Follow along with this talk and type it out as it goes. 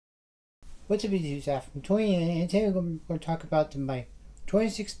What's up, YouTube staff? I'm 20, and today we're going to talk about my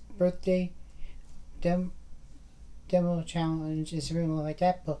 26th birthday demo challenge and similar like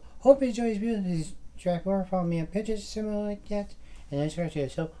that. But hope you enjoy this video. Please track more, follow me on pictures similar like that, and then start here.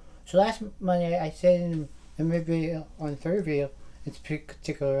 So last Monday I said in the video on the third video, it's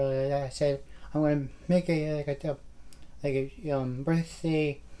particularly that I said I'm going to make a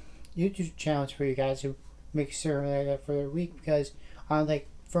birthday YouTube challenge for you guys to make sure that for the week, because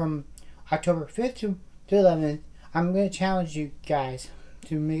from October 5th to 11th, I'm going to challenge you guys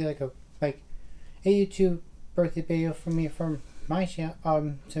to make a YouTube birthday video for me from my channel,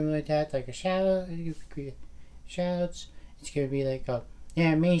 something like that, like a shout out. You can create shoutouts. It's going to be like a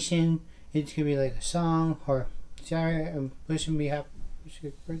animation. It's going to be like a song, or sorry, I'm wishing me happy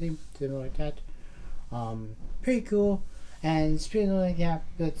birthday, something like that. Pretty cool. And speaking like that,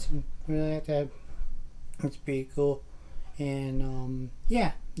 that's really like that. It's pretty cool. And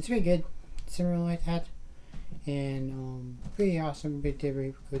yeah, it's pretty good. Similar like that. And pretty awesome.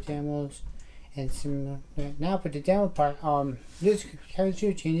 Pretty good demos. And similar like that. Now for the demo part, there's kind of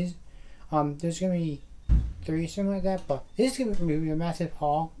two changes. There's gonna be 3 something like that, but this is gonna be a massive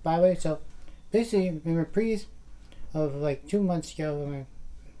haul, by the way. So basically, in my previous of like 2 months ago, my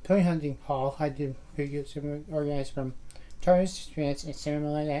toy hunting haul, I did pretty good, similar organized from Target's experience and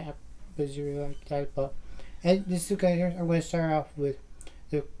similar like that. Busy like that, but and this is here. I'm going to start off with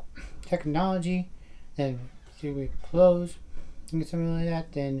the technology, then do clothes, and something like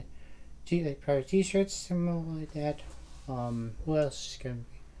that. Then like pair of t-shirts, something like that. What else is going to be?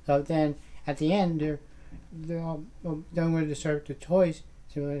 So then at the end, they're all. Then I'm going to start with the toys,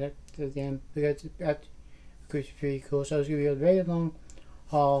 something like that at the end, because that's pretty cool. So it's going to be a very long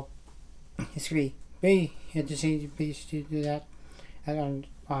haul. It's going to be very interesting to do that. And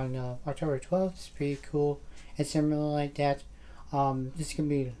on October 12th, it's pretty cool. And similar like that. This is gonna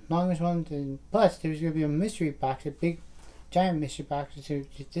be the longest one, and plus there's gonna be a mystery box, a big giant mystery box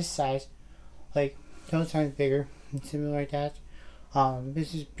this size, like 12 times bigger, and similar like that.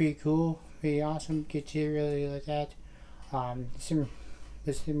 This is pretty cool, pretty awesome. Get you really like that.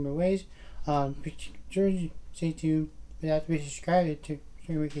 Similar ways. Be sure to stay tuned for that. Be subscribed to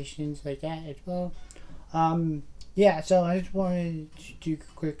notifications like that as well. Yeah, so I just wanted to do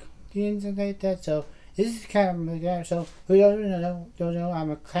quick things like that. So this is kind of like that. So who don't know,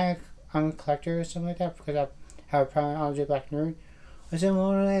 I'm a collector or something like that, because I have a primarily black nerd or something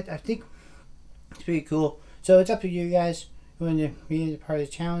like that. I think it's pretty cool. So it's up to you guys. You want to be a part of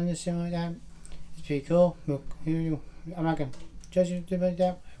the challenge or something like that. It's pretty cool. I'm not gonna judge you like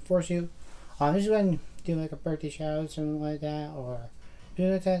that, force you. This is when do like a birthday shout or something like that, or do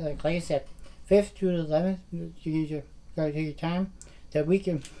like that. Like I said, 5th to 11th, you gotta take your time. That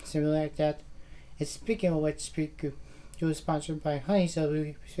weekend, something like that. And speaking of which, it was sponsored by Honey, so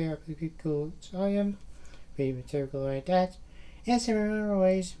we share pretty cool volume, pretty material like that, and similar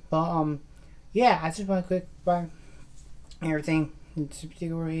ways. But yeah, I just want to quick buy everything in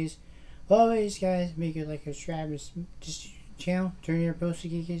particular ways. But always, guys, make it like a subscribe just channel, turn your post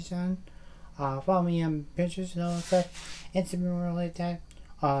notifications on. Follow me on Pinterest and all that stuff, and similar like that.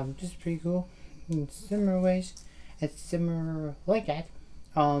 Just pretty cool in similar ways and similar like that.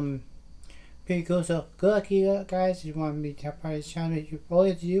 Pretty cool. So good luck, you guys. If you want me to be part of this channel, all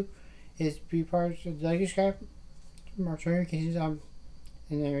you have to do is be part of the subscribe, more notifications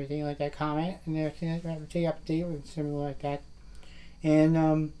and everything like that. Comment and everything like that. Take update with similar like that.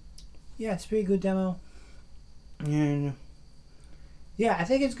 And yeah, it's a pretty good demo. And yeah, I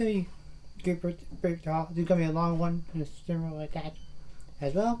think it's gonna be good birthday haul. It's gonna be a long one, and similar like that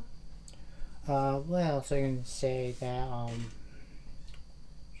as well. What else I can say that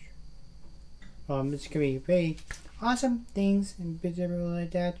it's gonna be very awesome things and bits everything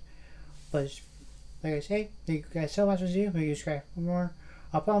like that. But like I say, thank you guys so much for watching. Make you subscribe for more.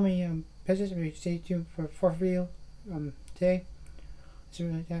 Follow me on Pinterest. Maybe stay tuned for 4th video today.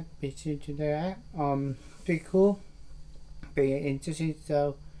 Something like that. Be tuned to that. Pretty cool. Very interesting.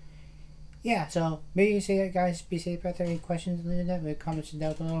 So yeah, so make you say guys, be safe out there. Any questions, leave that in the comments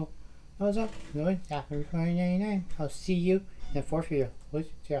down below. Thumbs up. After 2099. I'll see you in the 4th video. See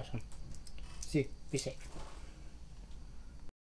you awesome. See you. Be safe.